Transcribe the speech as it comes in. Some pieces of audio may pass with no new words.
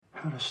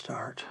How to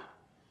start?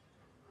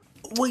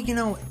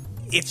 Well,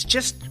 it's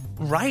just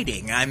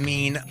writing. I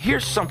mean,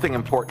 here's something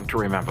important to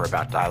remember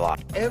about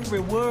dialogue. Every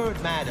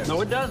word matters.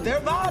 No, it doesn't.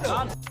 They're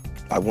vital.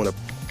 I want to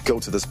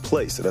go to this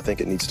place that I think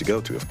it needs to go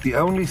to. The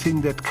only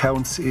thing that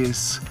counts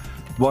is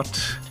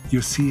what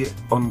you see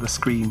on the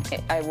screen.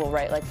 I will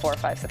write like 4,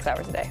 5, 6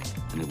 hours a day.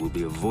 And it will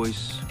be a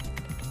voice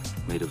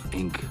made of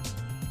ink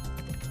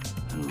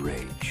and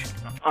rage.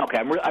 Okay,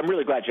 I'm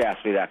really glad you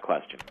asked me that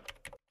question.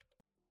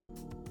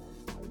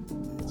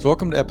 So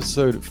welcome to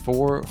episode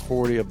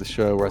 440 of the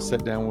show, where I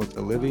sat down with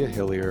Olivia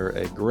Hillier,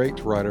 a great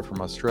writer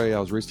from Australia. I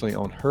was recently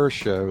on her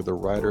show, the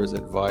Writer's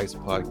Advice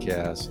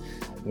podcast.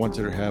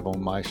 Wanted to have on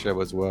my show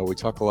as well. We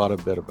talk a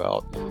bit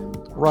about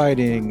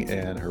writing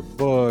and her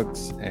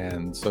books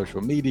and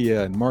social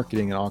media and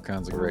marketing and all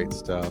kinds of great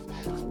stuff.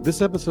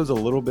 This episode's a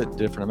little bit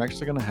different. I'm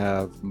actually going to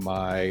have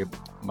my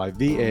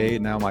VA,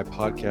 now my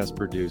podcast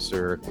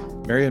producer,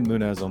 Marian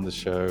Munez, on the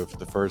show for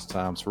the first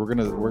time. So we're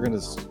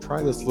gonna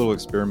try this little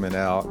experiment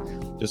out,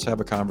 just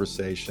have a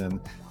conversation,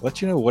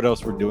 let you know what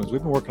else we're doing. So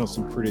we've been working on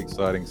some pretty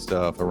exciting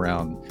stuff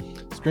around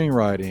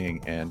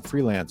screenwriting and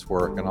freelance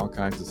work and all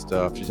kinds of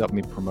stuff. She's helped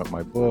me promote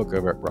my book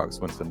over at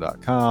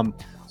brockswinston.com.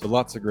 So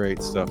lots of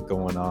great stuff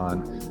going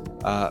on.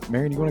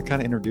 Marian, you want to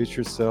kind of introduce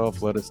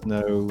yourself? Let us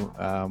know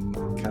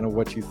kind of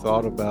what you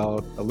thought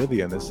about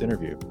Olivia in this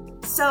interview.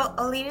 So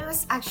Olivia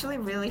was actually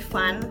really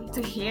fun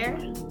to hear.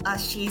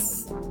 She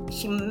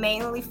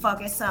mainly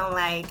focused on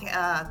like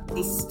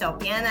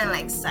dystopian and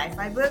like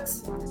sci-fi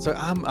books. So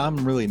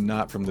I'm really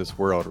not from this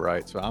world,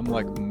 right? So I'm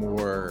like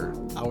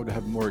I would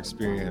have more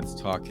experience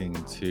talking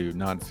to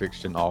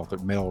nonfiction author,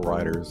 male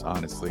writers,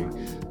 honestly.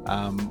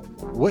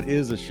 What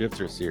is a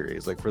Shifter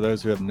series? Like, for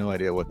those who have no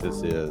idea what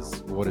this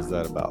is, what is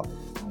that about?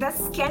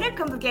 That's kind of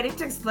complicated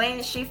to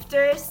explain.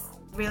 Shifters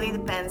really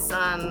depends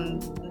on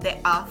the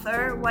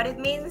author what it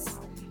means.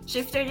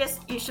 Shifter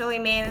just usually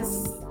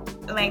means,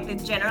 like, the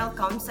general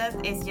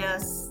concept is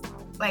just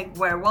like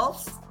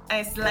werewolves.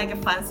 It's like a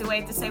fancy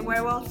way to say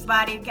werewolves,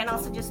 but it can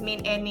also just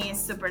mean any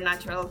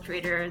supernatural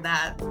creature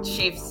that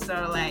shifts,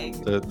 or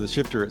like the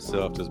shifter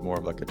itself is more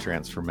of like a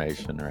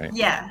transformation, right?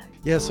 Yeah.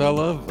 So I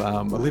love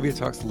Olivia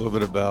talks a little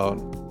bit about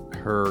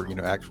her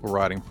actual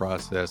writing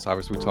process.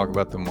 Obviously we talk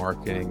about the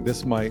marketing.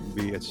 This might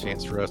be a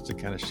chance for us to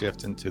kind of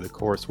shift into the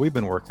course we've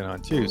been working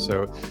on too.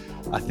 So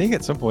I think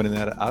at some point in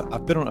that,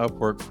 I've been on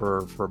Upwork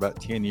for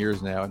about 10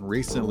 years now, and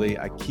recently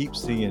I keep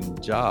seeing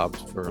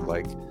jobs for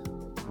like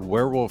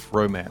werewolf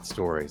romance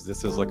stories.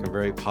 This is like a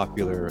very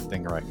popular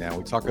thing right now.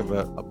 We talk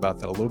about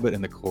that a little bit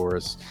in the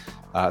course.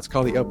 It's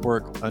called the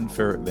Upwork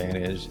Unfair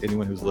Advantage.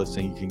 Anyone who's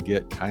listening, you can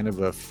get kind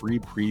of a free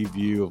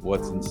preview of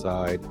what's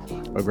inside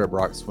over at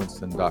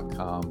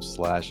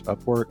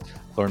brockswinston.com/Upwork.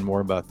 Learn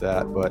more about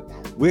that. But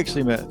we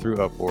actually met through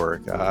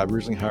Upwork. I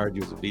originally hired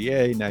you as a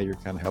VA. Now you're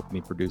kind of helping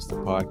me produce the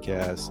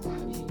podcast.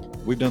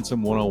 We've done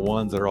some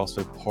one-on-ones that are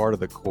also part of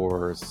the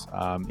course.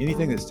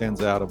 Anything that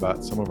stands out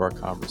about some of our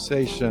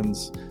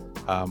conversations?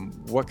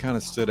 What kind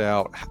of stood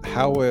out?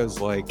 How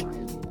has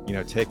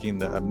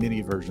taking a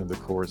mini version of the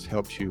course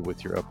helped you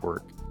with your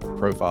Upwork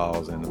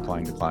profiles and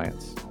applying to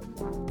clients?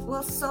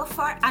 Well, so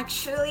far, I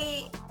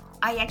actually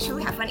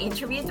have an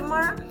interview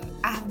tomorrow.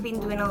 I have been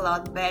doing a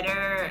lot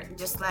better,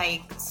 just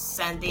like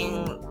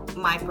sending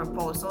my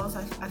proposals.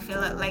 I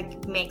feel like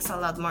it makes a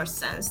lot more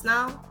sense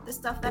now, the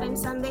stuff that I'm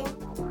sending.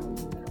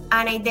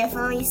 And I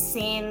definitely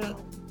seen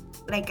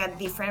like a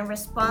different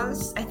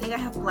response. I think I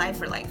have applied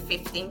for like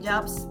 15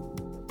 jobs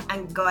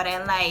and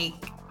gotten like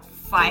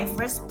 5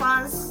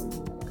 responses,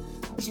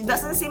 which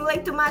doesn't seem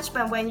like too much,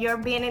 but when you're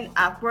being in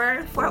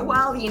Upwork for a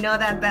while, you know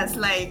that's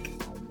like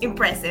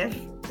impressive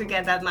to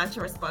get that much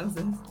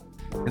responses.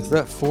 It's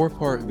that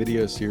 4-part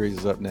video series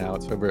is up now.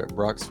 It's over at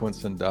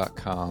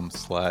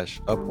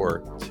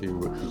brockswinston.com/Upwork to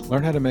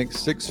learn how to make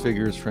 6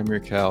 figures from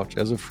your couch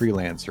as a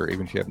freelancer,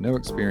 even if you have no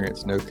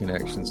experience, no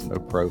connections, no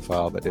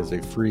profile. That is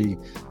a free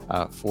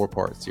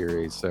 4-part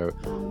series. So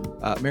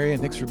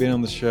Marian, thanks for being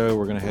on the show.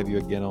 We're going to have you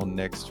again on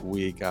next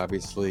week,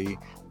 obviously.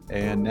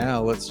 And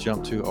now let's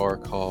jump to our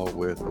call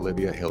with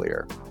Olivia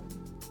Hillier.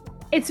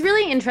 It's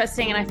really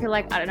interesting, and I feel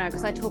like, I don't know,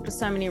 because I talk to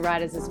so many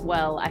writers as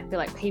well, I feel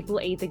like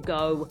people either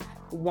go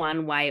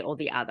one way or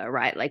the other,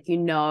 right? Like,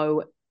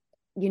 young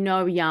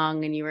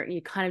and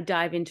you kind of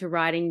dive into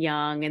writing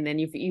young, and then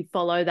you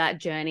follow that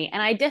journey.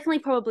 And I definitely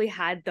probably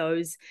had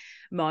those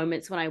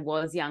moments when I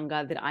was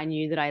younger that I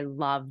knew that I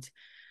loved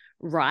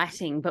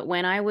writing. But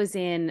when I was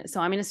so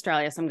I'm in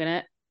Australia, so I'm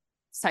going to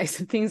say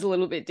some things a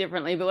little bit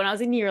differently, but when I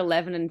was in year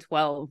 11 and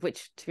 12,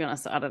 which, to be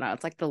honest, I don't know,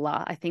 it's like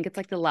I think it's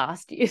like the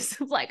last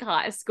years of like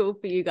high school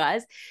for you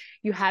guys,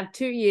 you have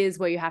 2 years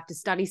where you have to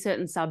study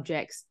certain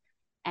subjects,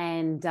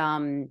 and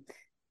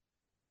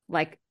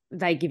like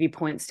they give you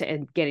points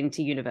to get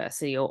into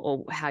university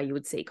or how you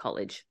would see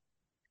college.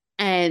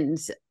 And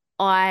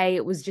I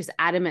was just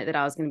adamant that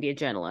I was going to be a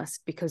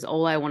journalist because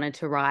all I wanted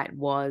to write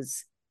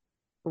was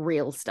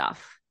real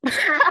stuff.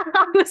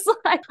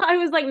 I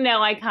was like,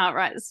 no, I can't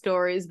write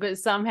stories. But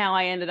somehow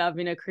I ended up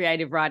in a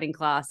creative writing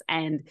class,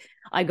 and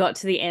I got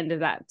to the end of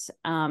that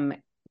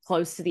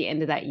close to the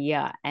end of that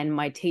year, and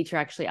my teacher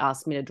actually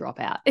asked me to drop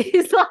out.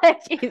 He's like,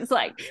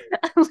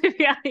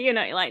 Olivia,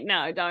 like,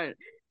 no, don't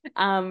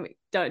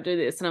do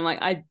this. And I'm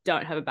like, I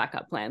don't have a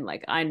backup plan.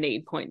 Like, I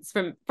need points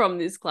from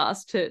this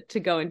class to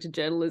go into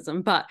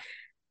journalism. But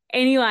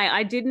anyway,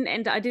 I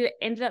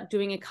ended up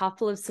doing a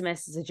couple of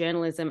semesters of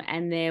journalism,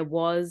 and there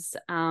was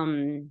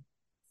one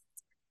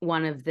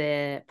of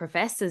the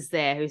professors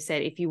there who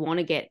said, if you want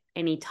to get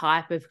any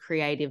type of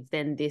creative,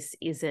 then this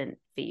isn't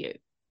for you.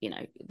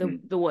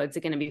 The words are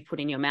going to be put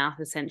in your mouth,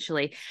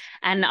 essentially.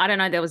 And I don't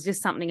know, there was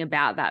just something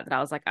about that I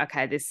was like,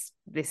 okay, this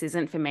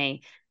isn't for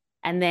me.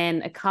 And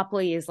then a couple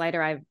of years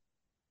later,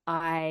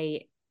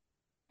 I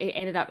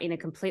ended up in a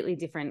completely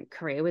different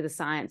career with a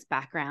science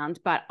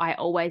background, but I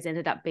always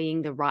ended up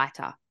being the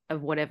writer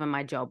of whatever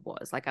my job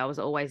was. Like, I was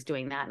always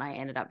doing that, and I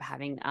ended up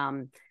having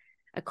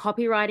a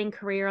copywriting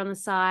career on the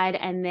side.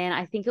 And then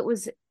I think it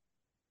was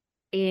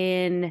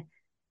in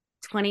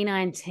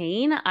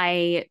 2019,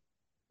 I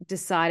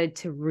decided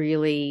to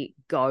really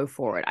go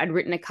for it. I'd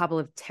written a couple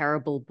of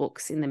terrible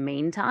books in the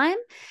meantime.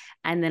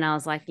 And then I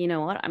was like, you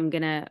know what, I'm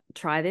going to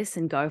try this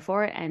and go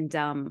for it. And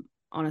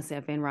honestly,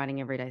 I've been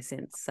writing every day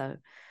since. So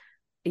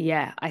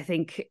yeah, I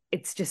think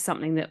it's just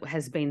something that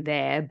has been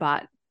there,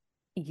 but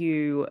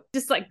you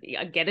just like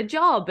get a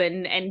job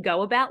and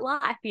go about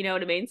life, you know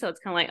what I mean? So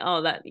it's kind of like,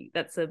 oh,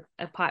 that's a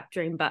pipe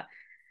dream. But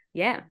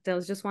yeah, there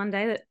was just one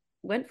day that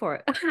went for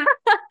it.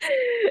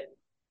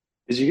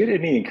 Did you get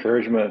any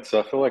encouragement? So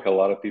I feel like a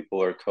lot of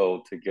people are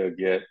told to go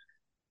get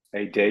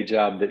a day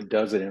job that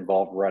doesn't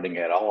involve writing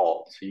at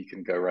all, so you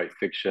can go write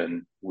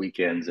fiction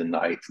weekends and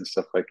nights and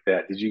stuff like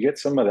that. Did you get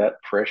some of that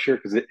pressure?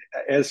 Because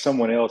as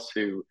someone else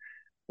who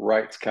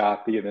writes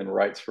copy and then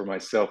writes for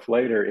myself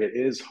later, it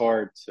is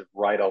hard to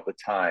write all the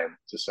time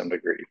to some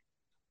degree.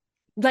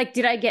 Like,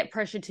 did I get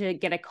pressure to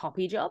get a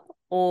copy job,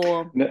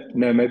 or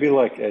no, maybe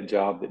like a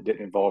job that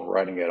didn't involve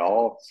writing at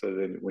all, so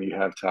then when you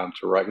have time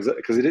to write,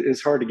 because it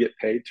is hard to get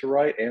paid to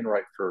write and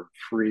write for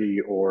free,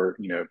 or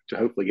to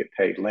hopefully get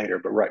paid later,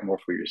 but write more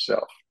for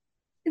yourself.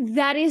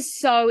 That is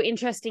so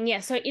interesting. Yeah,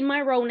 so in my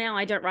role now,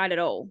 I don't write at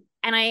all.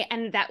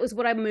 And that was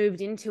what I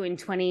moved into in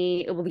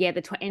the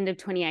end of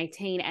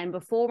 2018. And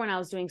before, when I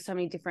was doing so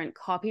many different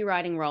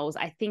copywriting roles,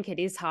 I think it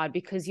is hard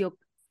because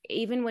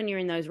even when you're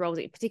in those roles,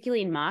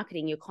 particularly in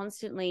marketing, you're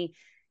constantly,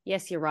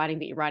 yes, you're writing,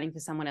 but you're writing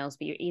for someone else,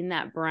 but you're in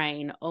that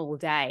brain all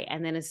day.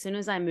 And then as soon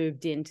as I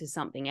moved into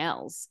something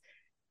else,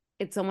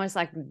 it's almost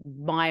like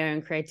my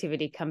own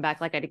creativity come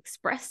back. Like, I'd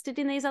expressed it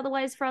in these other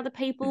ways for other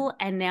people,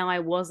 and now I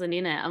wasn't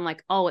in it. I'm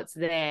like, oh, it's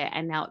there,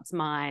 and now it's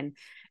mine.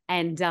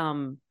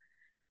 And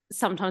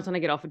sometimes when I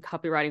get offered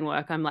copywriting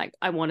work, I'm like,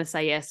 I want to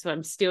say yes, but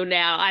I'm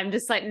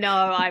just like, no,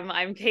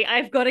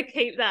 I've got to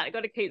keep that. I've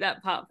got to keep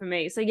that part for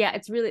me. So yeah,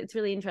 it's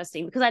really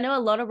interesting, because I know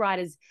a lot of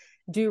writers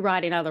do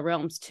write in other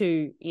realms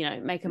to,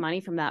 make a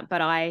money from that.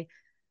 But I'm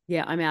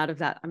out of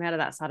that. I'm out of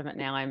that side of it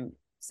now. I'm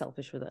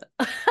selfish with it.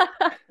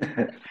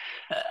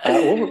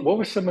 What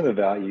were some of the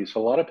values?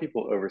 So a lot of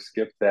people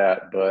overskip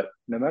that, but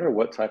no matter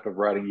what type of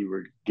writing you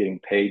were getting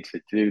paid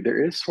to do,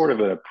 there is sort of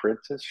an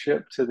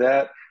apprenticeship to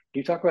that. Can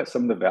you talk about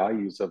some of the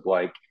values of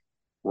like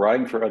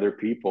writing for other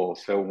people?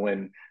 So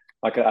when,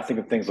 like, I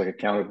think of things like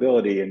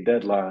accountability and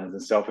deadlines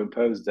and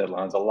self-imposed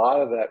deadlines, a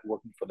lot of that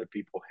working for other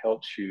people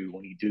helps you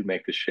when you do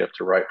make the shift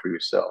to write for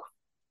yourself.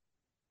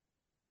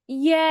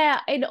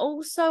 Yeah. And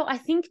also I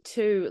think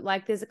too,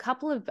 like, there's a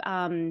couple of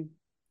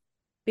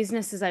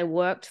businesses I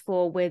worked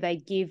for where they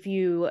give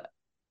you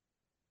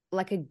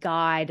like a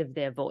guide of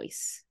their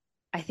voice.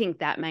 I think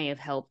that may have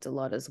helped a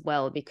lot as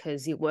well,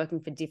 because you're working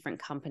for different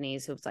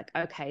companies. So it's like,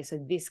 okay, so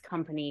this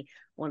company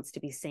wants to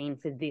be seen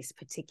for this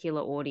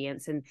particular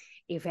audience. And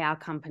if our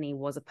company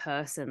was a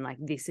person, like,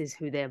 this is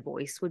who their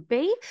voice would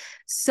be.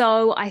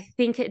 So I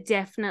think it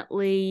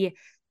definitely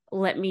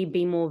let me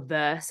be more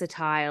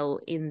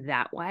versatile in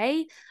that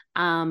way,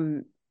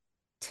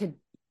 to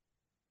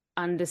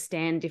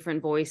understand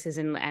different voices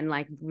and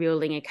like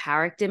building a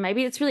character.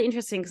 Maybe it's really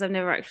interesting because I've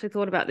never actually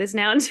thought about this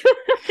now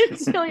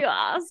until you're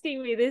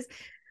asking me this.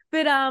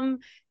 But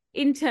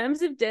in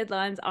terms of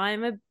deadlines,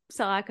 I'm a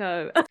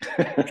psycho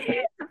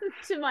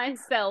to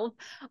myself.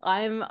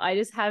 I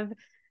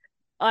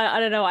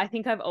don't know. I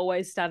think I've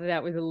always started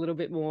out with a little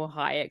bit more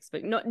high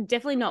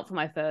definitely not for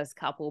my first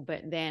couple,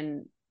 but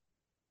then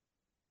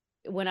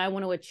when I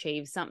want to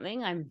achieve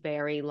something, I'm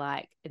very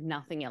like,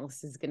 nothing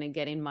else is going to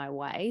get in my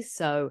way.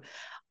 So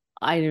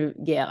I'm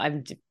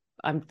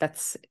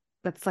that's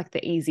like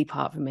the easy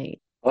part for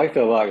me. I like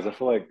that a lot, because I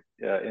feel like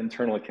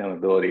internal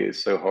accountability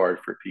is so hard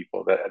for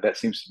people. That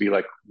seems to be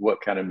like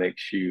what kind of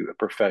makes you a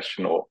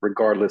professional,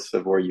 regardless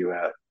of where you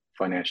at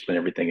financially and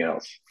everything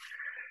else.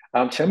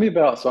 Tell me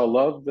about. So I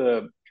love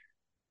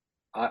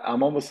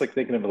I'm almost like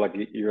thinking of like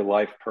your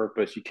life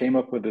purpose. You came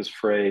up with this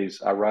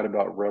phrase, I write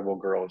about rebel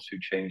girls who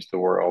changed the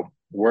world.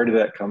 Where did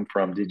that come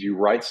from? Did you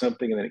write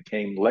something and then it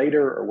came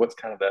later, or what's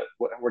kind of that?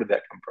 Where did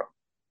that come from?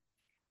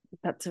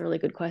 That's a really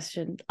good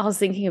question. I was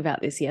thinking about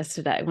this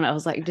yesterday when I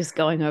was like just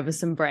going over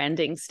some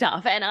branding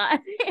stuff, and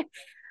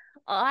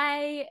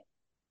I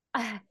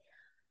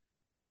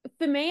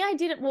For me, I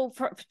didn't. Well,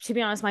 to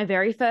be honest, my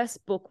very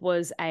first book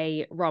was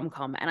a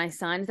rom-com, and I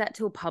signed that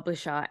to a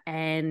publisher.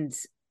 And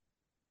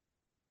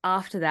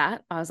after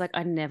that, I was like,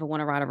 I never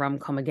want to write a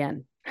rom-com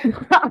again.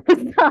 I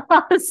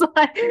was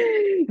like,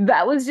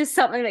 that was just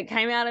something that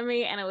came out of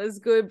me, and it was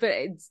good, but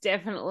it's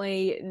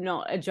definitely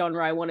not a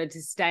genre I wanted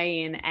to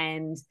stay in.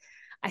 And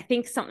I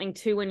think something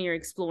too, when you're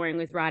exploring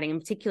with writing, and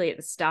particularly at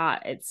the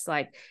start, it's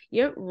like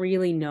you don't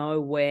really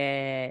know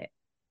where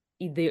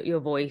your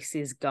voice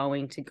is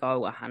going to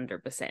go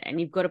 100%, and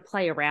you've got to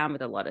play around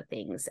with a lot of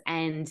things.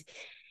 And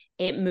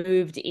it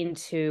moved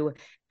into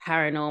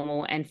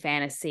paranormal and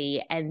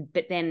fantasy,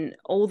 but then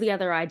all the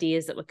other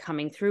ideas that were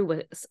coming through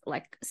were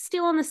like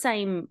still on the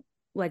same,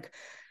 like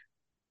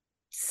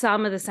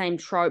some of the same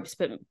tropes,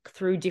 but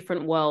through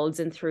different worlds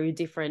and through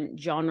different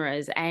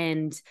genres.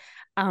 And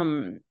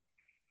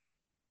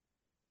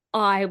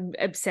I'm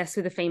obsessed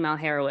with a female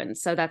heroine.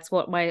 So that's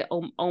what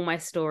all my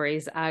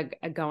stories are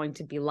going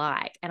to be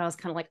like. And I was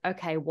kind of like,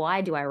 okay,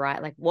 why do I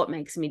write? Like, what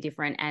makes me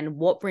different, and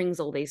what brings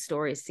all these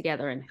stories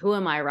together, and who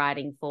am I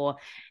writing for?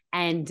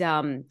 And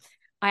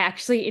I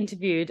actually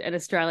interviewed an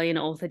Australian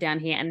author down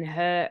here, and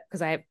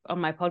on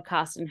my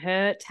podcast, and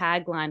her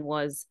tagline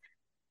was,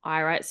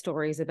 I write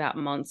stories about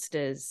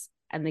monsters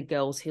and the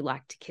girls who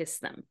like to kiss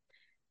them.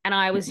 And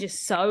I was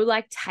just so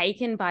like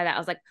taken by that. I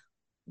was like,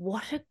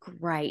 what a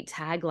great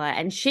tagline.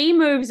 And she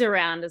moves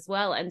around as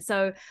well. And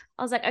so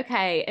I was like,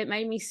 okay, it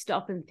made me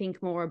stop and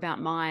think more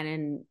about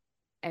mine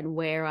and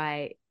where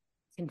I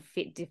can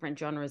fit different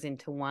genres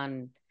into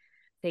one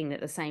thing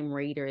that the same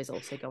reader is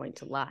also going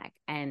to like.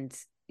 And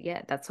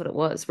yeah, that's what it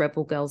was.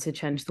 Rebel Girls Who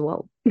Changed the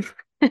World.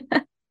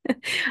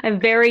 I'm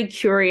very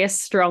curious,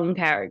 strong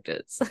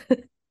characters.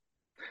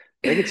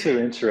 I think it's so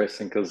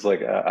interesting because,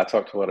 like, I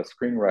talk to a lot of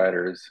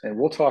screenwriters, and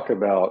we'll talk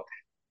about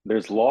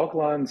there's log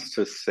lines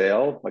to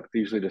sale, like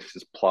usually this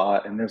is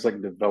plot, and there's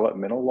like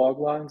developmental log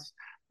lines.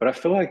 But I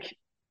feel like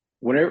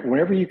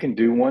whenever you can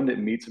do one that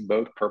meets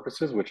both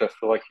purposes, which I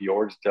feel like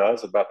yours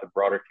does about the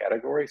broader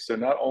category. So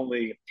not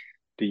only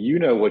do you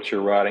know what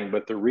you're writing,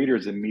 but the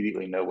readers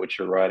immediately know what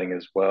you're writing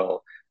as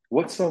well.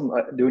 What's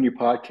doing your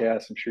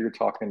podcast? I'm sure you're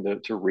talking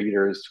to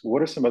readers.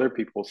 What are some other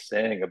people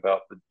saying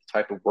about the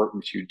type of work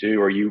that you do?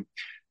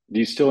 Do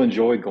you still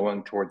enjoy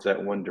going towards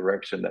that one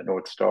direction, that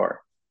North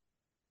Star?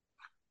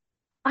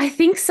 I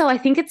think so. I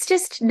think it's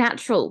just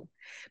natural,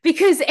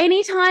 because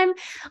anytime,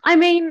 I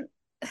mean,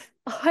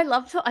 I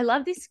love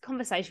this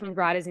conversation with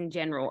writers in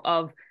general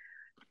of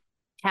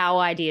how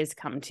ideas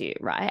come to you,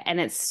 right? And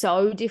it's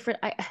so different.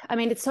 I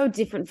mean, it's so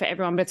different for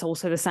everyone, but it's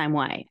also the same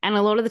way. And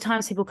a lot of the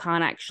times people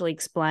can't actually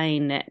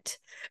explain it.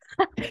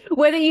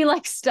 Whether you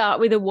like start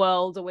with a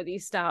world or whether you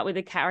start with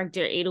a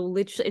character,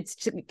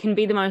 it can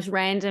be the most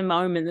random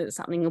moment that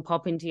something will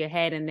pop into your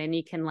head, and then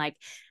you can like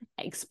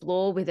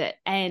explore with it.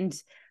 And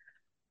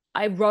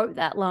I wrote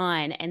that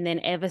line, and then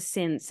ever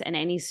since, and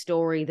any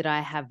story that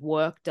I have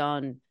worked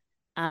on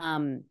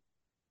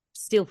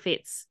still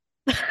fits.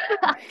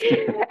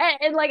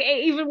 and like,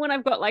 even when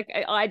I've got like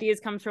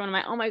ideas come through and I'm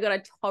like, oh my God,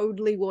 I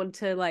totally want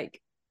to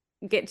like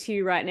get to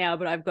you right now,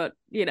 but I've got,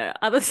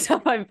 other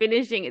stuff I'm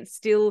finishing, it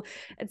still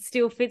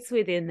fits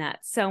within that.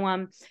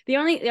 So the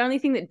only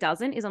thing that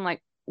doesn't is I'm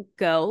like,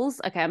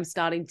 girls, okay, I'm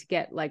starting to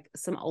get like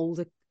some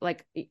older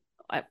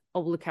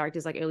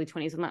characters, like early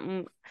 20s. I'm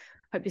like,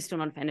 hope you're still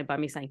not offended by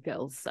me saying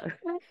girls. So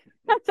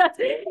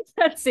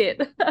that's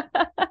it.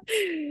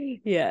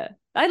 Yeah.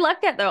 I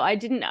like that though. I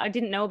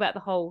didn't know about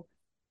the whole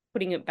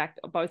putting it back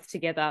both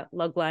together,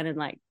 logline and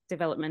like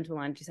developmental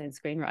line, just saying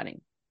screenwriting.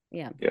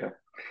 Yeah. Yeah.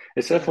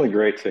 It's definitely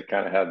great to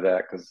kind of have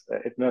that, because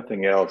if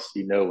nothing else,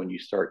 when you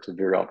start to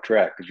veer off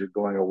track because you're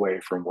going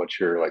away from what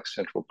your like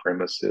central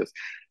premise is.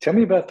 Tell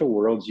me about the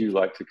worlds you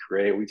like to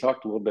create. We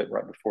talked a little bit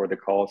right before the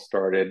call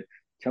started.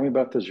 Tell me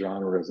about the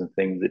genres and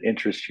things that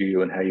interest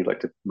you and how you like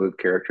to move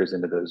characters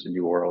into those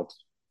new worlds.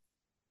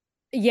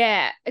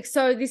 Yeah.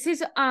 So this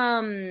is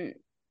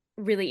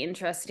really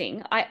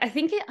interesting. I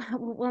think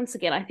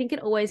I think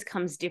it always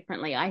comes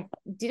differently. I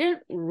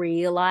didn't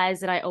realize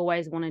that I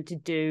always wanted to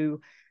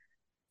do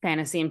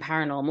fantasy and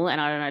paranormal,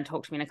 and I don't know,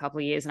 talk to me in a couple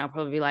of years and I'll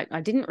probably be like,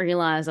 I didn't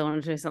realize I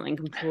wanted to do something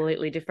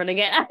completely different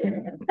again.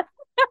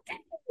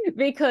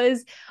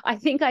 Because I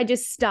think I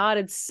just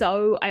started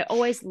I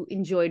always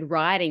enjoyed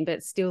writing,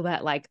 but still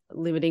that like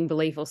limiting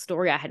belief or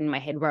story I had in my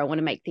head where I want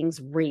to make things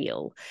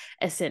real,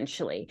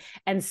 essentially.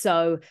 And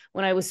so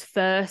when I was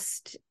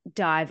first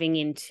diving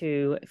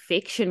into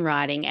fiction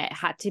writing, it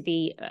had to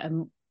be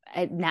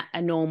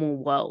a normal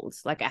world.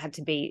 Like it had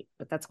to be,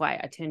 that's why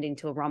I turned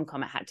into a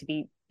rom-com. It had to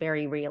be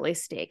very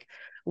realistic,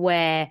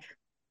 where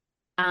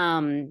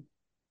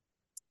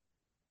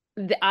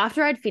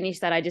after I'd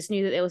finished that, I just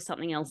knew that there was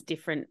something else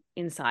different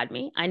inside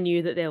me. I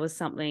knew that there was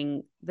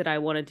something that I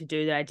wanted to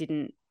do that I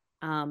didn't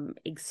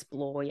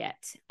explore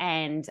yet.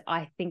 And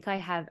I think I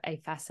have a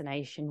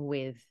fascination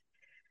with,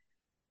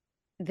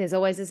 there's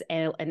always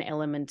an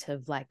element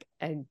of like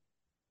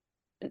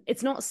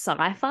it's not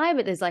sci-fi,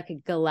 but there's like a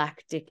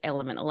galactic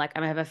element. Or like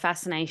I have a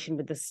fascination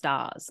with the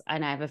stars,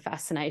 and I have a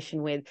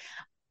fascination with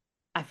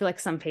I feel like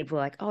some people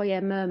are like, oh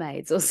yeah,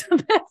 mermaids or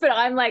something, but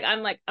I'm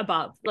like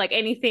above, like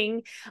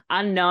anything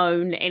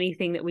unknown,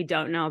 anything that we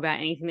don't know about,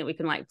 anything that we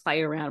can like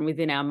play around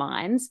within our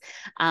minds.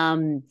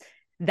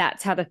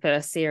 That's how the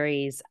first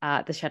series,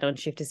 the Shadow and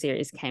Shifter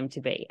series, came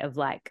to be, of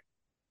like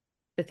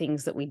the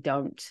things that we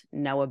don't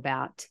know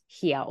about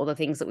here, or the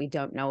things that we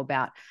don't know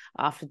about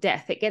after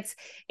death.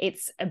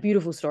 It's a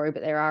beautiful story,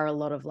 but there are a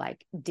lot of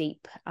like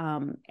deep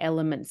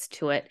elements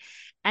to it.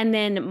 And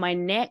then my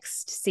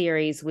next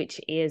series, which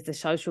is the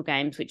Social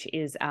Games, which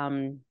is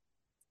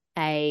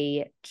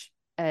a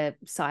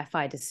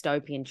sci-fi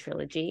dystopian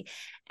trilogy,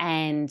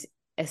 and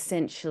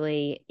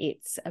essentially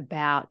it's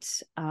about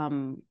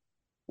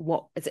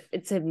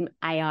it's an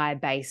AI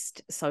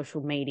based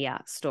social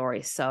media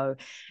story. So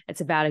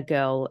it's about a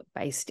girl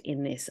based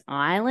in this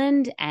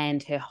island,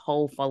 and her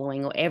whole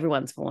following, or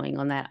everyone's following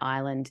on that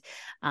island,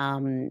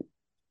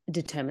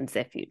 determines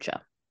their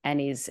future and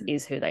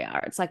is who they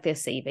are. It's like their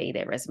CV,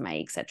 their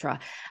resume, etc.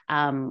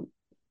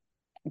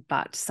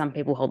 But some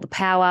people hold the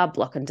power.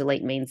 Block and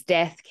delete means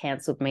death.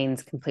 Cancelled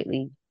means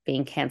completely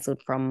being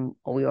cancelled from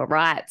all your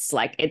rights.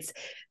 Like, it's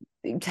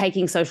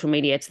taking social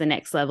media to the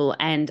next level.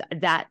 And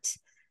that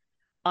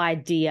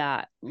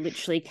idea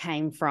literally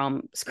came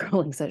from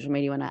scrolling social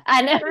media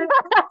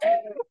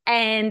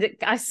and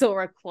I saw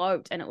a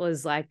quote, and it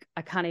was like,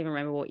 I can't even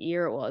remember what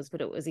year it was, but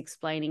it was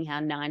explaining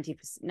how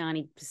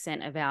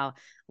 90% of our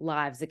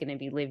lives are going to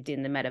be lived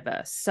in the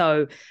metaverse.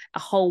 So a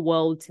whole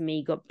world to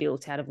me got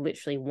built out of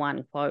literally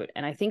one quote.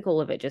 And I think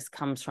all of it just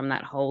comes from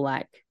that whole,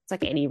 like, it's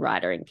like any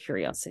writer in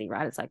curiosity,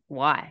 right? It's like,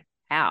 why,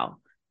 how,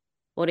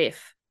 what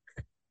if?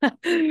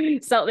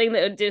 Something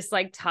that just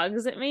like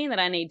tugs at me that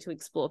I need to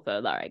explore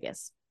further, I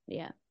guess.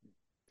 Yeah.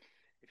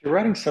 If you're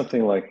writing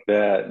something like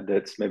that,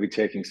 that's maybe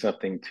taking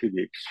something to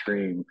the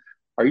extreme,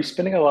 are you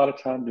spending a lot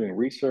of time doing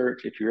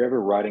research? If you're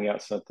ever writing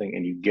out something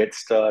and you get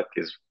stuck,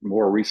 is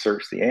more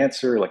research the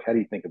answer? Like, how do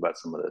you think about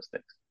some of those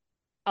things?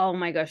 Oh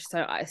my gosh,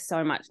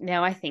 so much.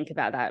 Now I think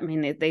about that. I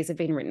mean, these have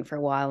been written for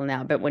a while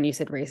now, but when you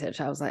said research,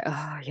 I was like,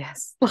 oh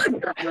yes.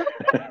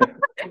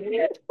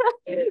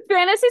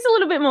 Fantasy is a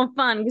little bit more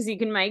fun because you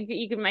can make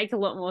a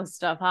lot more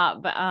stuff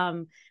up.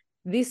 But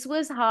this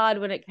was hard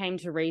when it came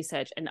to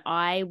research, and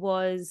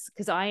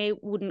because I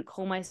wouldn't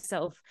call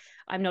myself,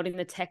 I'm not in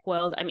the tech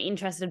world. I'm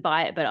interested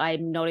by it, but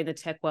I'm not in the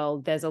tech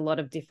world. There's a lot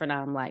of different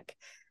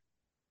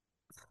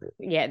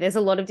there's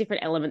a lot of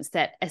different elements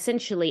that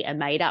essentially are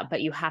made up,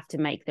 but you have to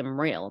make them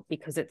real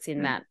because it's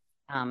in that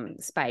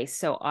space.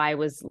 So I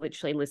was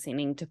literally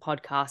listening to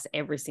podcasts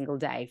every single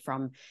day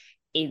from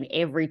in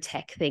every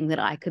tech thing that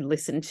I could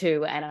listen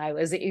to, and I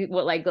was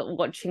like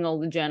watching all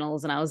the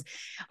journals, and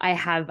I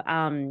have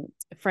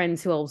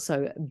friends who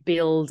also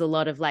build a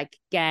lot of like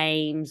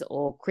games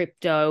or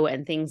crypto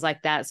and things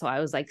like that, so I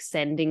was like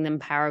sending them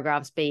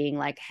paragraphs being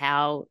like,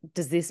 how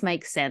does this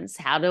make sense,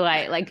 how do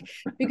I like,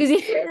 because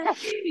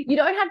you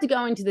don't have to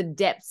go into the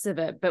depths of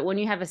it, but when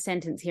you have a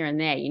sentence here and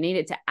there, you need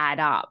it to add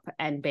up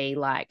and be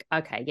like,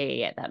 okay,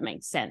 yeah, that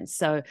makes sense.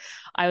 So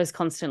I was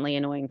constantly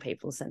annoying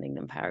people, sending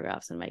them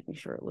paragraphs and making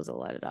sure it was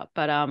all added up.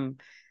 But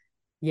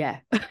yeah,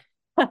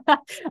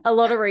 a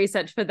lot of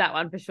research for that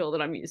one for sure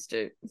that I'm used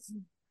to.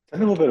 Tell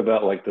me a little bit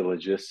about like the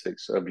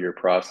logistics of your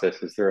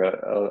process. Is there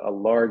a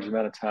large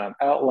amount of time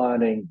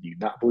outlining? Do you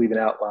not believe in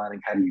outlining?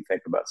 How do you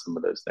think about some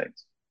of those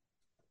things?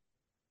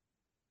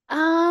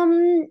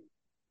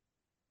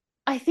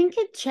 I think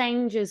it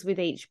changes with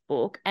each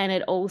book, and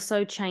it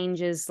also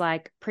changes.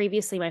 Like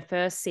previously, my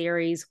first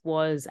series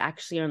was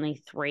actually only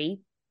 3,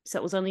 so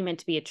it was only meant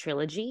to be a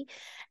trilogy,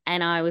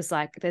 and I was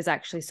like, there's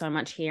actually so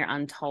much here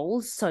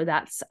untold. So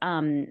that's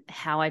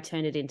how I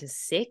turned it into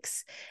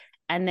 6,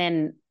 and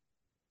then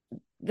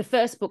the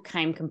first book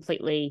came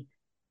completely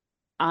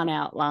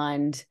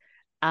unoutlined,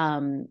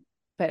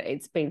 but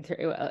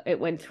it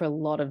went through a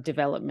lot of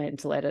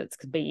developmental edits,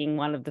 being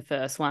one of the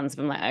first ones.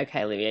 But I'm like,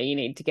 okay, Olivia, you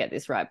need to get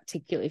this right,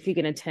 particularly if you're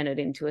going to turn it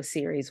into a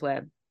series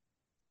where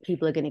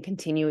people are going to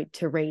continue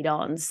to read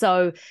on.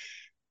 So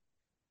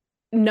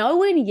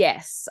no and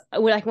yes.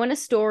 Like when a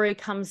story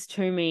comes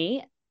to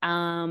me,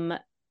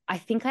 I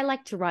think I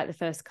like to write the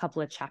first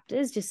couple of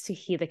chapters just to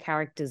hear the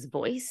character's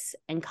voice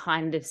and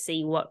kind of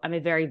see what, I'm a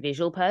very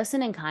visual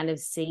person, and kind of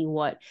see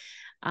what's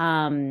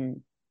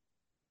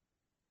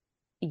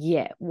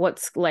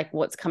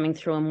coming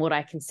through and what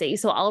I can see.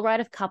 So I'll write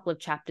a couple of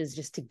chapters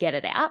just to get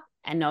it out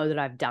and know that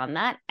I've done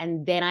that.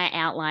 And then I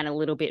outline a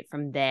little bit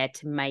from there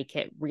to make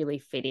it really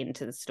fit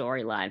into the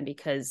storyline,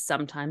 because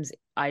sometimes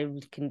I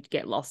can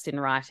get lost in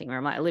writing where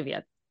I'm like,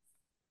 Olivia,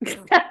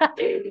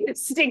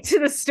 stick to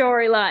the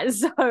storyline.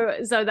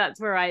 So that's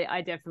where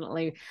I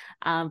definitely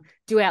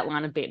do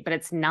outline a bit, but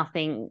it's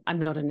nothing, I'm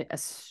not a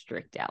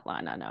strict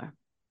outline, I know.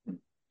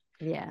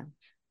 Yeah.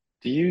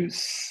 Do you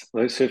so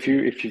if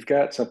you've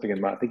got something in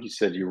mind? I think you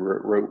said you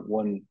wrote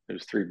one.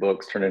 There's 3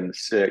 books, turned into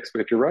 6.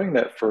 But if you're writing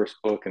that first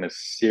book in a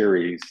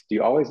series, do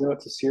you always know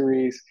it's a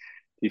series?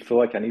 Do you feel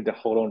like I need to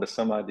hold on to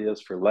some ideas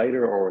for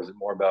later, or is it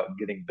more about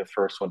getting the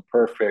first one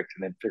perfect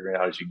and then figuring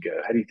out as you go?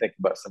 How do you think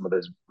about some of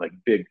those like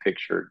big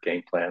picture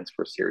game plans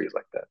for a series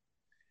like that?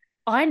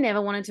 I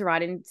never wanted to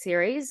write in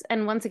series.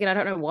 And once again, I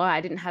don't know why.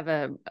 I didn't have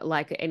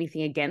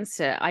anything against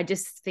it. I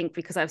just think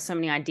because I have so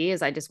many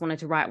ideas, I just wanted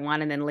to write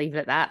one and then leave it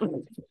at that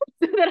so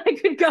that I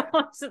could go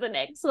on to the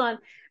next one.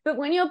 But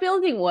when you're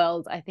building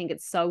worlds, I think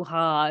it's so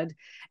hard.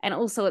 And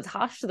also it's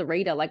harsh to the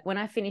reader. Like when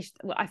I finished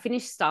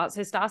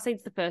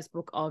Starseed's the first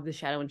book of the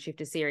Shadow and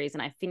Shifter series,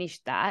 and I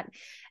finished that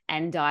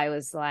and I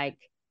was like,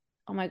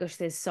 oh my gosh,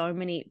 this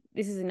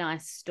is a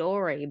nice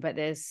story, but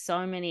there's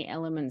so many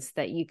elements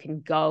that you can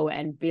go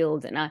and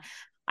build. And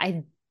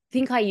I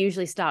think I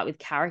usually start with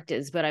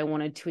characters, but I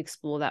wanted to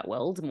explore that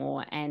world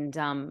more. And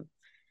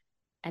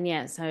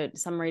yeah, so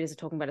some readers are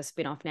talking about a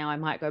spin-off now. I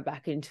might go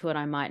back into it,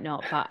 I might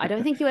not, but I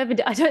don't think you ever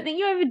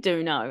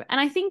do know. And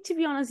I think, to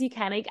be honest, you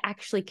can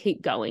actually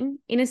keep going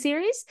in a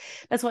series.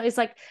 That's why it's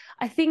like,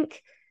 I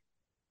think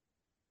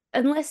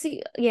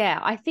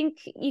I think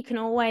you can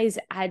always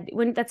add,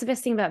 that's the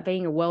best thing about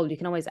being a world, you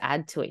can always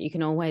add to it. You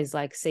can always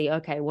like see,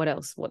 okay, what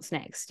else, what's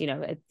next,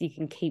 you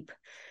can keep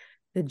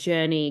the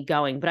journey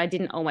going. But I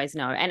didn't always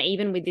know. And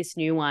even with this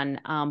new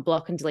one,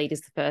 Block and Delete is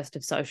the first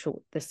of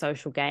the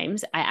social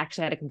games. I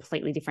actually had a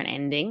completely different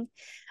ending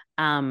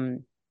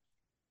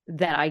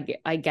that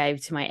I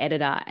gave to my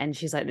editor, and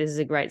she's like, this is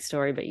a great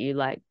story, but you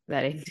like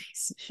that ending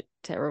is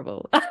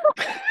terrible.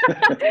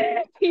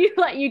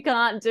 You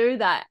can't do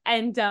that.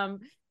 And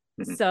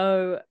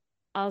so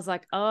I was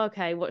like, oh,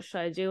 okay, what should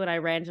I do? And I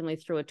randomly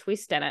threw a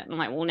twist in it. And I'm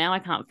like, well, now I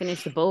can't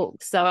finish the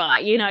book. So,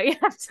 you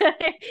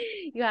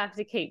have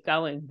to keep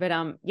going. But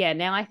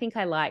now I think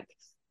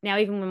now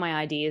even when my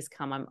ideas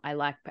come, I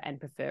like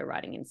and prefer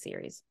writing in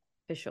series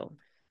for sure.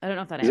 I don't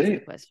know if that answers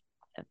the question.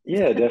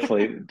 Yeah,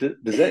 definitely.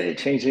 Does that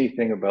change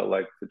anything about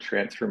like the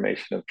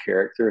transformation of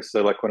character?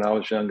 So like when I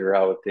was younger,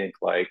 I would think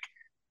like,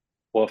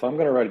 well, if I'm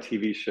going to write a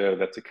TV show,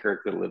 that's a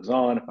character that lives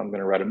on. If I'm going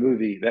to write a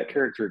movie, that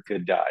character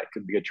could die. It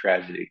could be a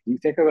tragedy. Do you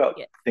think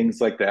about things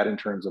like that in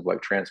terms of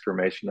like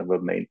transformation of a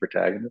main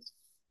protagonist?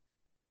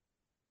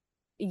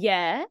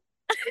 Yeah.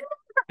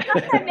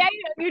 Now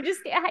you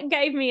just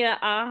gave me an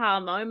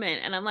aha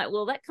moment. And I'm like,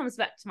 well, that comes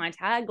back to my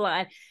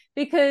tagline,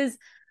 because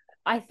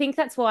I think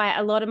that's why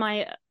a lot of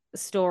my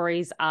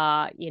stories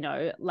are,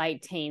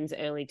 late teens,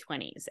 early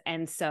 20s.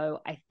 And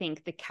so I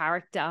think the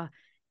character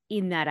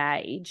in that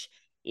age,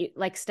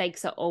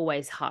 stakes are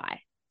always high.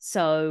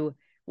 So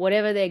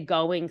whatever they're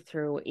going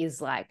through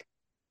is like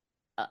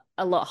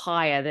a lot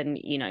higher than,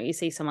 you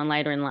see someone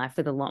later in life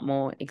with a lot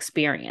more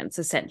experience,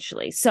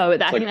 essentially. So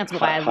I think that's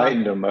why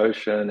heightened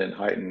emotion and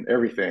heightened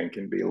everything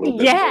can be a little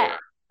bit more.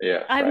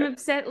 Yeah. I'm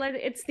upset.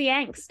 It's the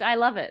angst. I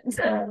love it.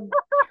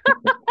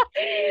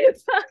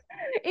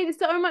 It's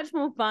so much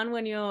more fun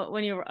when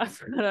you're I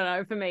don't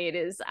know, for me it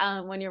is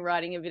when you're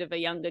writing a bit of a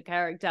younger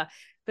character.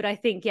 But I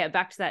think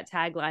back to that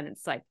tagline,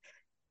 it's like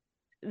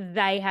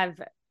they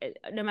have,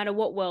 no matter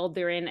what world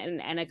they're in,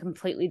 and a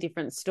completely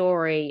different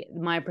story,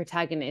 my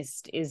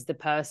protagonist is the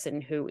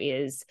person who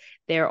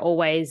they're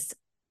always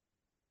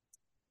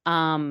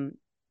here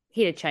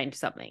to change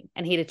something,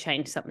 and here to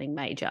change something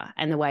major,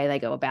 and the way they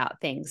go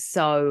about things.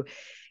 So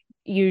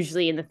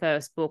usually in the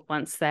first book,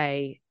 once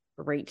they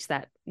reach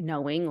that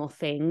knowing or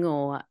thing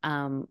or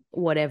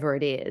whatever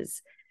it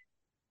is,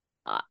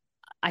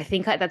 I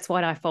think that's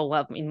why I fall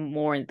up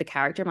more in the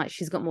character. I'm like,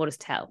 she's got more to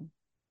tell.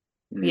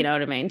 You know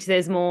what I mean?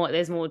 There's more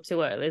to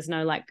her. There's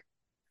no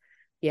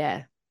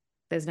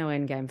there's no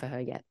end game for her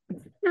yet.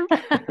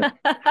 Well,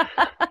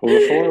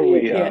 before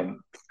we,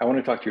 I want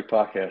to talk to your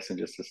podcast in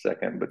just a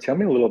second, but tell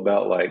me a little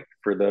about, like,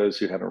 for those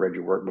who haven't read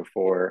your work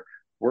before,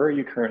 where are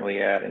you currently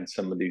at in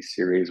some of these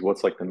series?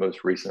 What's like the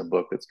most recent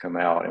book that's come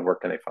out, and where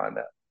can they find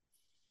that?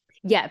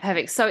 Yeah,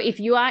 perfect. So if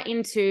you are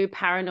into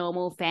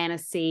paranormal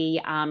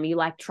fantasy, you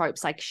like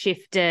tropes like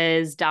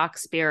shifters, dark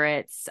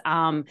spirits,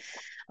 a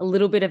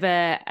little bit of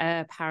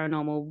a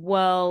paranormal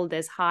world,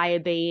 there's higher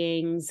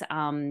beings,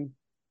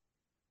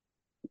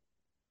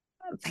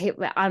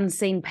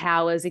 unseen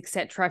powers,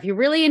 etc. If you're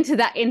really into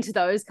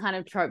those kind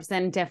of tropes,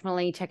 then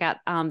definitely check out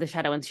the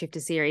Shadow and Shifter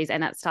series,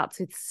 and that starts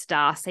with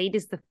Starseed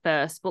is the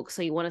first book,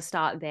 so you want to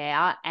start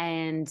there,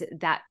 and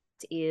that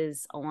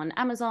is on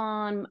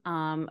Amazon,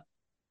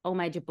 all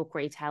major book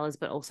retailers,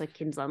 but also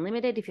Kindle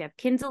Unlimited if you have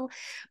Kindle.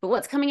 But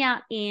what's coming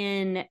out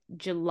in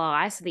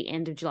July, so the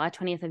end of July,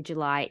 20th of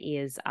July,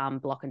 is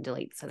Block and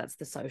Delete. So that's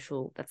the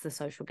social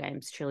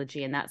games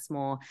trilogy, and that's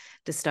more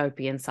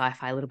dystopian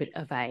sci-fi, a little bit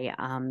of a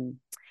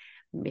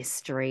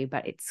mystery,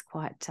 but it's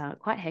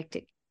quite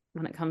hectic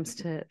when it comes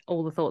to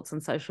all the thoughts on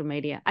social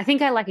media. I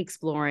think I like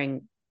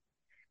exploring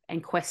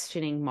and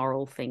questioning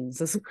moral things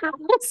as well.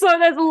 So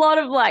there's a lot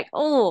of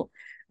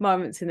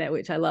moments in there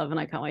which I love, and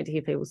I can't wait to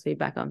hear people's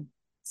feedback on.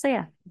 So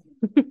yeah.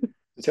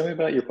 Tell me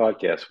about your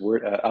podcast.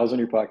 I was on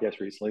your podcast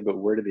recently, but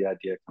where did the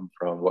idea come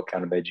from? What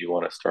kind of made you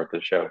want to start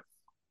the show?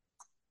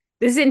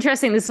 This is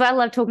interesting. This is why I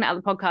love talking to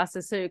other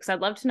podcasters too, because I'd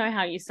love to know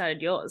how you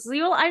started yours. So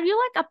you're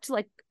like up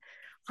to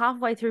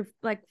halfway through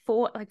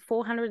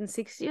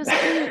 460 or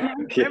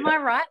something. Yeah. Am I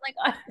right?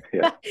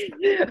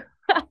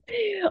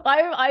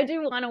 I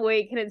do one a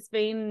week, and it's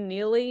been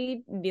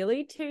nearly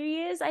 2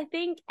 years, I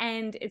think.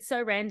 And it's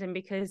so random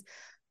because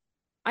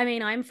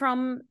I'm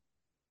from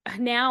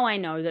now I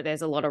know that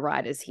there's a lot of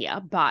writers here,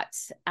 but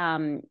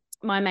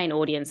my main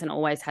audience, and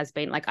always has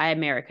been, like, I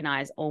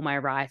Americanize all my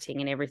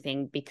writing and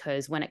everything,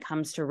 because when it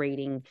comes to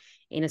reading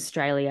in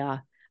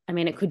Australia, I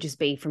mean, it could just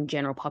be from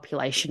general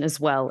population as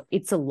well.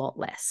 It's a lot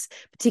less,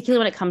 particularly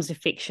when it comes to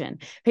fiction.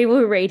 People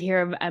who read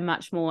here are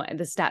much more,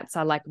 the stats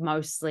are like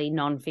mostly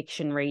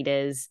nonfiction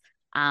readers.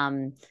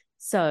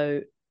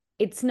 So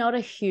it's not a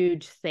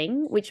huge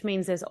thing, which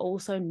means there's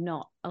also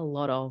not a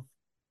lot of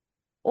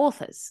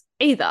authors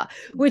either,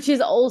 which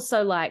is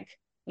also like,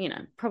 you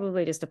know,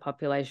 probably just a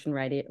population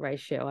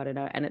ratio. I don't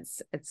know. And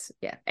it's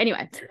yeah.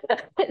 Anyway,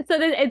 so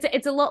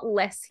it's a lot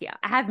less here.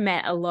 I have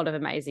met a lot of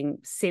amazing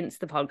since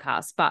the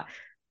podcast, but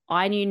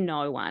I knew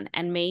no one.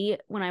 And me,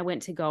 when I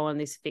went to go on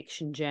this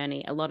fiction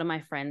journey, a lot of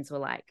my friends were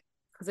like,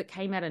 because it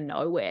came out of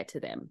nowhere to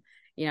them.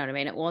 You know what I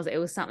mean? It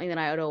was something that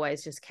I had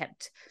always just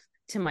kept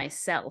to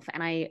myself.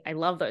 And I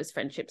love those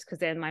friendships, because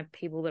they're my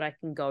people that I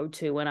can go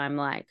to when I'm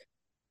like,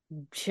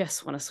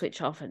 just want to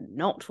switch off and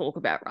not talk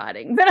about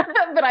writing.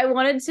 But I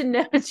wanted to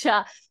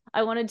nurture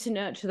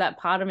that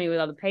part of me with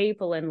other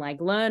people and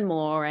like learn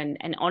more and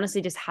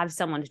honestly just have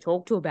someone to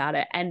talk to about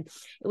it. And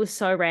it was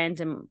so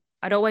random.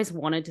 I'd always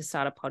wanted to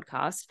start a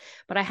podcast,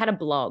 but I had a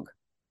blog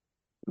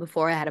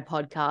before I had a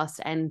podcast,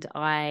 and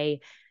I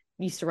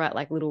used to write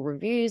like little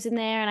reviews in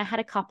there, and I had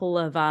a couple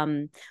of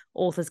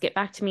authors get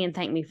back to me and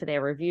thank me for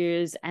their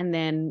reviews. And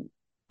then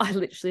I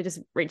literally just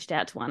reached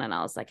out to one and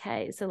I was like,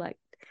 hey, so like,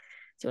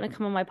 do you want to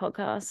come on my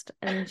podcast?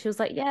 And she was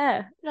like,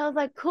 yeah. And I was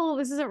like, cool,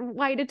 this is a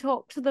way to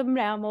talk to them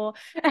now more.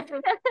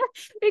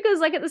 Because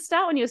like at the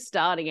start, when you're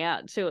starting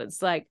out too,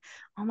 it's like,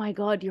 oh my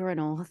God, you're an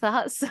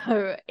author.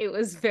 So it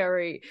was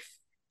very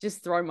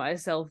just throw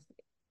myself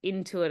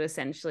into it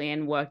essentially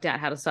and worked out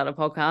how to start a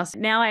podcast.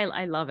 Now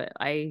I love it.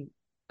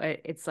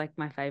 It's like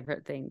my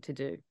favorite thing to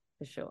do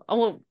for sure. Oh,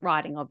 well,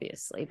 writing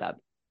obviously, but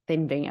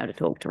then being able to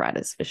talk to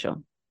writers for sure.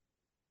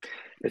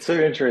 It's so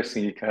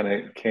interesting you kind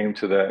of came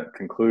to that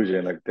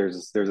conclusion. Like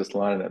there's this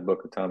line in that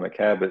book, Atomic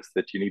Habits,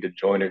 that you need to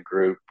join a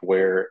group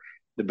where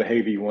the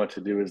behavior you want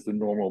to do is the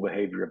normal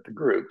behavior of the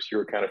group. So you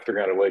were kind of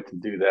figuring out a way to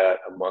do that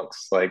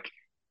amongst like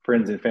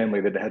friends and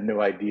family that had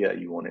no idea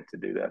you wanted to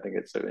do that. I think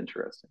it's so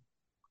interesting.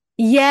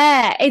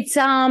 Yeah, it's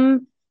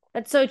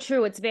that's so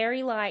true. It's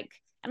very like,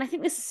 and I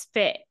think this is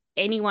for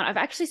anyone. I've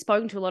actually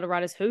spoken to a lot of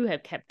writers who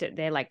have kept it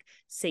their like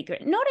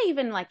secret, not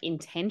even like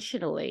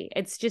intentionally.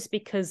 It's just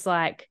because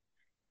like,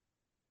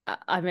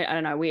 I mean, I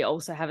don't know. We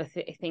also have a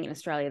thing in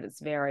Australia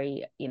that's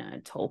very, you know,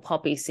 tall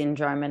poppy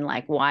syndrome, and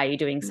like, why are you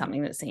doing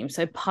something that seems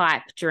so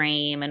pipe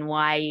dream, and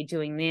why are you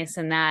doing this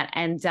and that?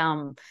 And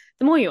the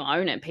more you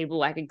own it, people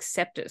like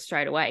accept it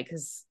straight away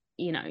because,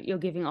 you know, you're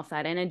giving off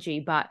that energy.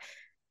 But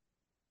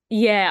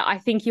yeah, I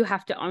think you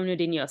have to own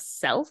it in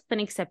yourself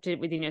and accept it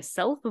within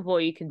yourself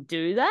before you can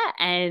do that.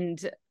 And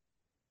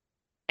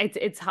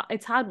it's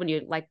hard when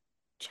you're like,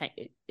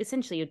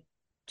 essentially you're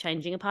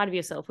changing a part of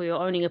yourself, or you're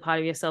owning a part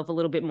of yourself a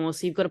little bit more.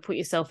 So you've got to put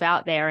yourself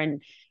out there,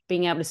 and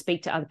being able to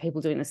speak to other people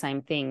doing the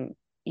same thing,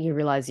 you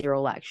realize you're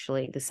all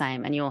actually the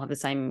same and you all have the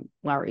same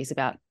worries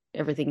about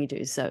everything you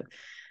do. So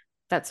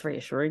that's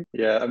reassuring.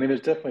 Yeah, I mean,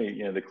 there's definitely,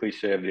 you know, the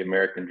cliche of the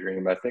American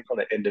dream. I think on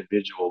an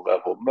individual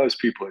level, most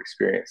people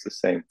experience the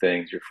same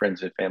things. Your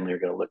friends and family are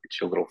going to look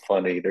at you a little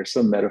funny. There's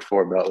some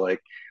metaphor about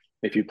like,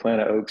 if you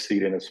plant an oak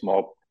seed in a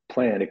small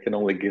plant, it can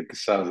only get the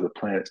size of the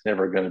plant. It's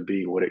never going to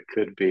be what it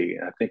could be.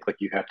 And I think like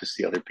you have to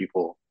see other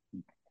people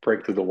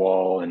break through the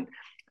wall, and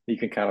you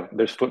can kind of,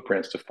 there's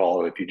footprints to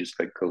follow if you just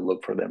like go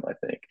look for them, I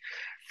think.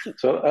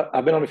 So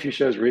I've been on a few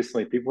shows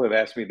recently. People have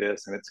asked me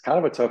this, and it's kind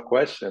of a tough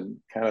question,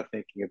 kind of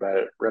thinking about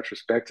it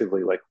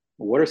retrospectively. Like,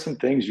 what are some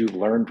things you've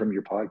learned from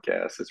your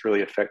podcast that's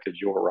really affected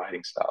your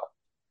writing style?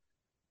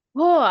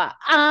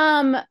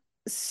 Oh,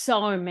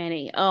 so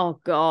many. Oh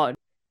God.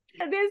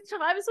 There's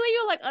times where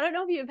you're like, I don't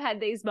know if you've had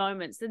these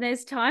moments, and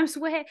there's times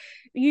where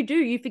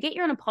you forget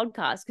you're on a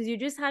podcast because you're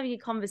just having a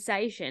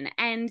conversation,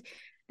 and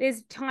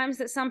there's times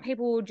that some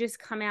people will just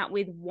come out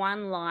with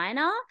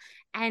one-liner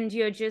and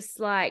you're just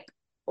like,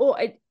 oh,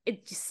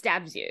 it just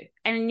stabs you.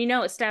 And you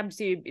know it stabs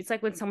you. It's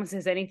like when someone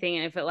says anything,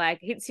 and if it like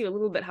hits you a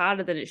little bit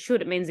harder than it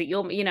should, it means that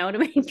you're, you know what I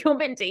mean? You're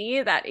meant to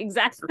hear that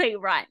exactly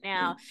right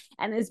now.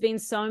 And there's been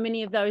so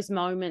many of those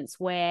moments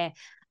where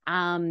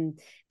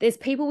there's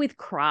people with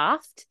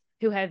craft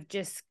who have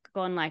just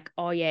gone like,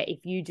 oh yeah,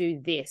 if you do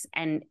this,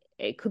 and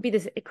it could be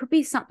this, it could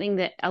be something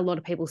that a lot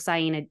of people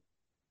say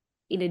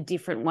in a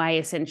different way,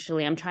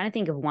 essentially. I'm trying to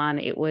think of one.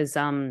 It was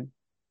at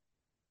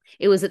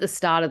the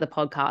start of the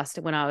podcast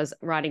when I was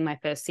writing my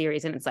first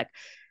series, and it's like,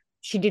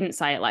 she didn't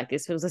say it like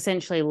this, but it was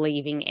essentially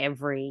leaving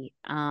every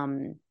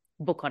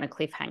book on a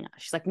cliffhanger.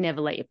 She's like,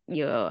 never let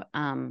your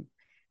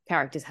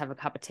characters have a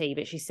cup of tea.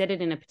 But she said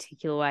it in a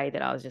particular way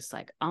that I was just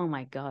like, oh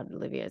my God,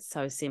 Olivia, it's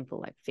so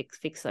simple. Like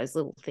fix those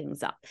little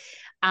things up.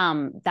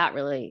 That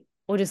really,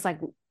 or just like,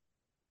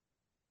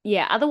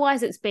 yeah,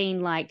 otherwise it's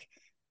been like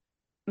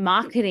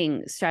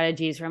marketing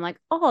strategies where I'm like,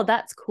 oh,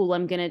 that's cool,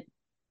 I'm going to,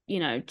 you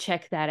know,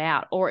 check that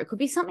out. Or it could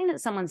be something that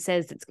someone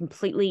says that's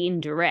completely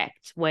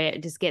indirect, where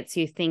it just gets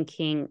you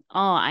thinking, oh,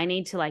 I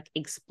need to like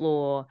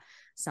explore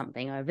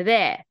something over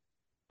there.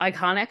 I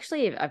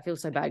feel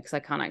so bad because I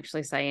can't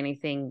actually say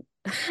anything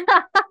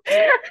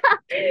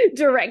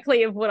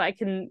directly of what I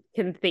can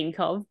think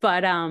of.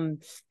 But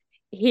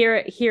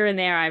here and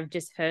there, I've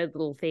just heard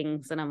little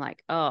things and I'm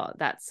like, oh,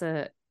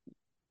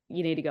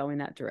 you need to go in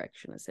that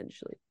direction,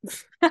 essentially.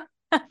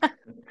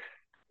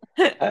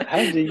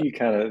 How do you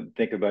kind of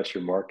think about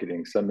your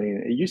marketing? So, I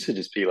mean, it used to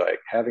just be like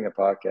having a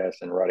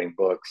podcast and writing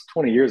books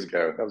 20 years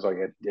ago. That was all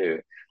you had to do.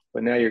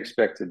 But now you're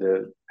expected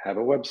to have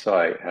a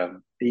website, have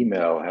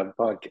email, have a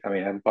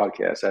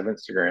podcast, have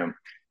Instagram.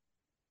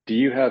 Do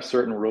you have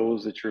certain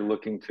rules that you're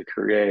looking to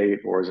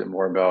create, or is it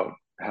more about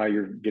how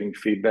you're getting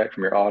feedback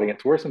from your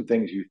audience? What are some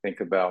things you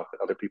think about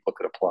that other people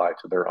could apply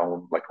to their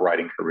own like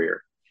writing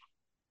career?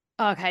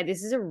 Okay,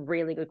 this is a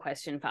really good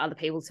question for other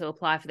people to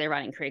apply for their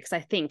writing career, because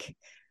I think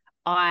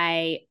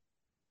I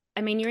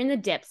mean, you're in the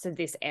depths of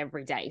this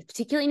every day,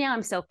 particularly now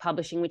I'm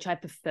self-publishing, which I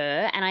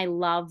prefer. And I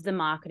love the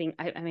marketing.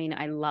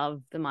 I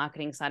love the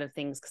marketing side of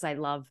things because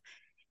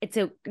it's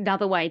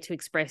another way to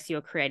express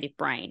your creative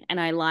brain. And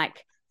I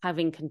like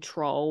having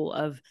control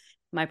of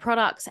my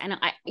products. And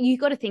you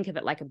got to think of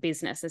it like a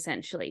business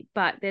essentially.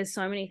 But there's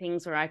so many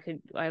things where I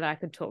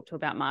could talk to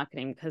about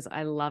marketing because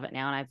I love it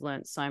now. And I've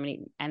learned so many,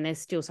 and there's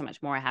still so much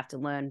more I have to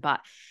learn. But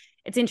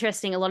it's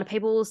interesting. A lot of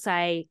people will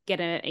say, get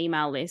an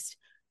email list,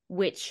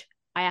 which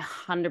I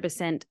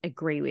 100%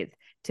 agree with.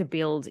 To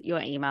build your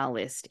email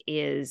list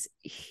is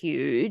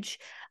huge.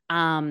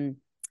 But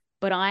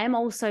I am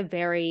also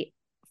very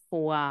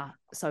for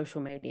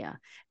social media.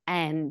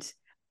 And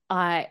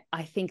I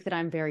think that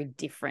I'm very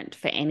different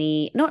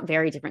not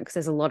very different because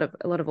there's a lot of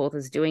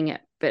authors doing it,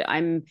 but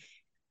I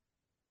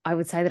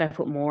would say that I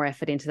put more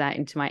effort into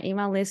my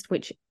email list,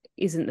 which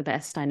isn't the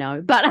best, I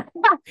know, but at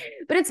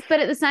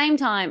the same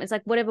time, it's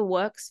like whatever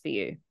works for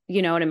you.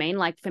 You know what I mean?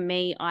 Like for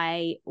me,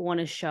 I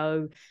want to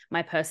show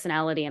my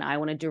personality and I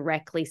want to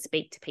directly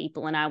speak to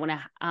people, and I want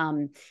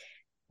to,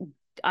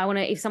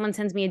 if someone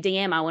sends me a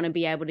DM, I want to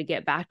be able to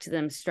get back to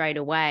them straight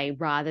away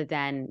rather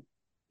than,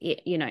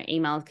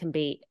 email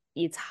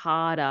it's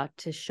harder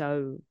to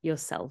show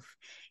yourself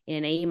in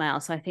an email.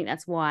 So I think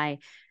that's why,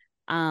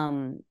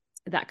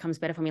 that comes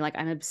better for me. Like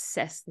I'm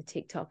obsessed with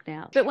TikTok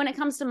now. But when it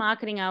comes to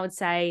marketing, I would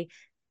say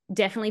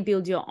definitely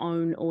build your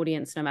own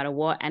audience no matter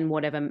what and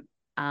whatever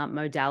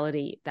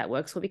modality that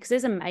works for, because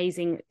there's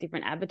amazing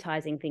different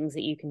advertising things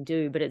that you can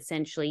do, but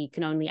essentially you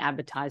can only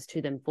advertise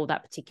to them for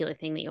that particular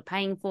thing that you're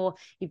paying for.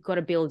 You've got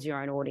to build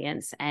your own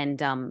audience.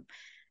 And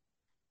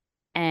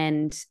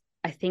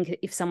I think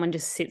if someone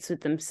just sits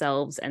with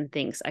themselves and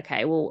thinks,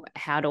 okay, well,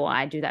 how do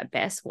I do that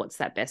best? What's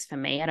that best for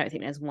me? I don't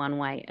think there's one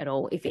way at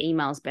all. If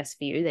email's best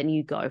for you, then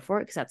you go for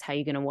it because that's how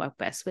you're going to work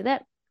best with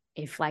it.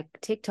 If like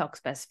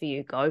TikTok's best for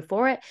you, go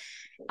for it.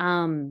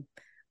 I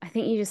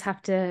think you just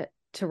have to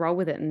roll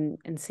with it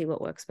and see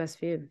what works best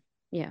for you.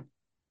 Yeah.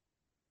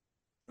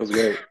 That was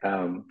great.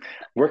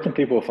 Where can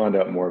people find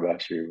out more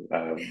about you?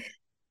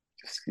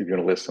 Just if you're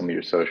going to list some of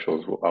your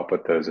socials, I'll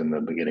put those in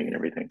the beginning and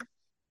everything.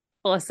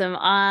 Awesome.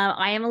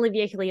 I am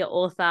Olivia Hillier,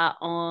 author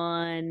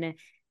on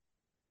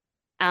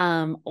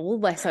all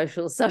my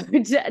socials. So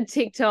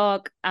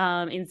TikTok,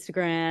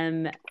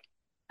 Instagram,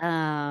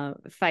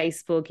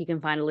 Facebook. You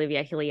can find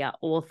Olivia Hillier,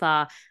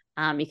 author.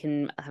 You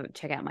can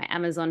check out my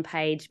Amazon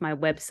page. My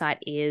website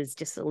is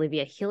just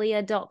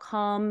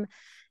oliviahillier.com.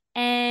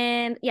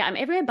 And yeah, I'm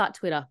everywhere but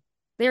Twitter.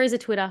 There is a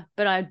Twitter,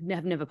 but I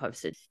have never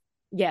posted.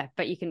 Yeah,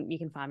 but you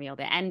can find me all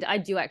there. And I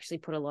do actually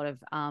put a lot of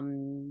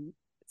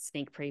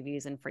sneak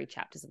previews and free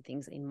chapters and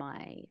things in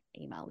my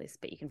email list,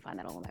 but you can find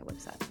that all on my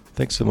website.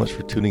 Thanks so much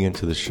for tuning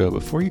into the show.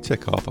 Before you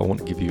take off, I want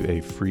to give you a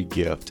free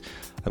gift.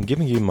 I'm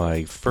giving you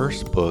my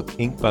first book,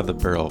 Ink by the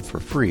Barrel, for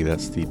free.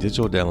 That's the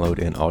digital download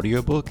and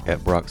audiobook at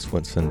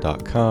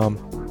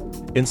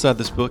brockswinson.com. Inside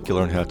this book, you'll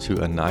learn how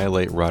to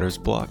annihilate writer's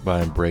block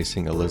by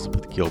embracing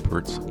Elizabeth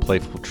Gilbert's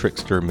playful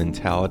trickster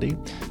mentality.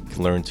 You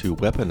can learn to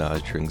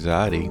weaponize your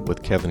anxiety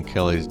with Kevin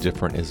Kelly's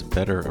different is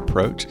better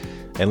approach,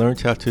 and learn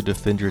how to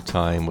defend your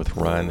time with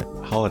Ryan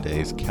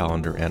Holiday's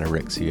calendar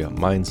anorexia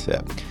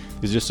mindset.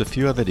 There's just a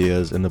few other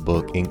ideas in the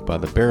book, Ink by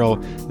the Barrel.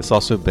 It's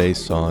also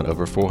based on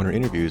over 400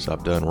 interviews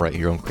I've done right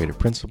here on Creative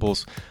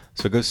Principles.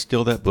 So go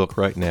steal that book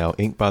right now,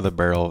 Ink by the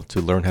Barrel,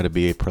 to learn how to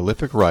be a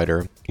prolific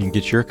writer. You can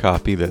get your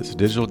copy, that's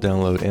digital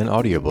download and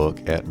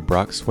audiobook, at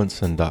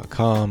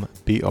brockswinson.com,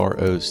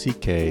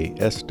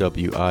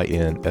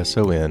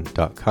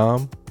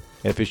 brockswinson.com.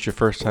 And if it's your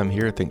first time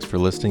here, thanks for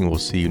listening. We'll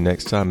see you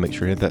next time. Make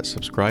sure to hit that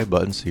subscribe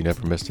button so you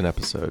never miss an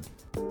episode.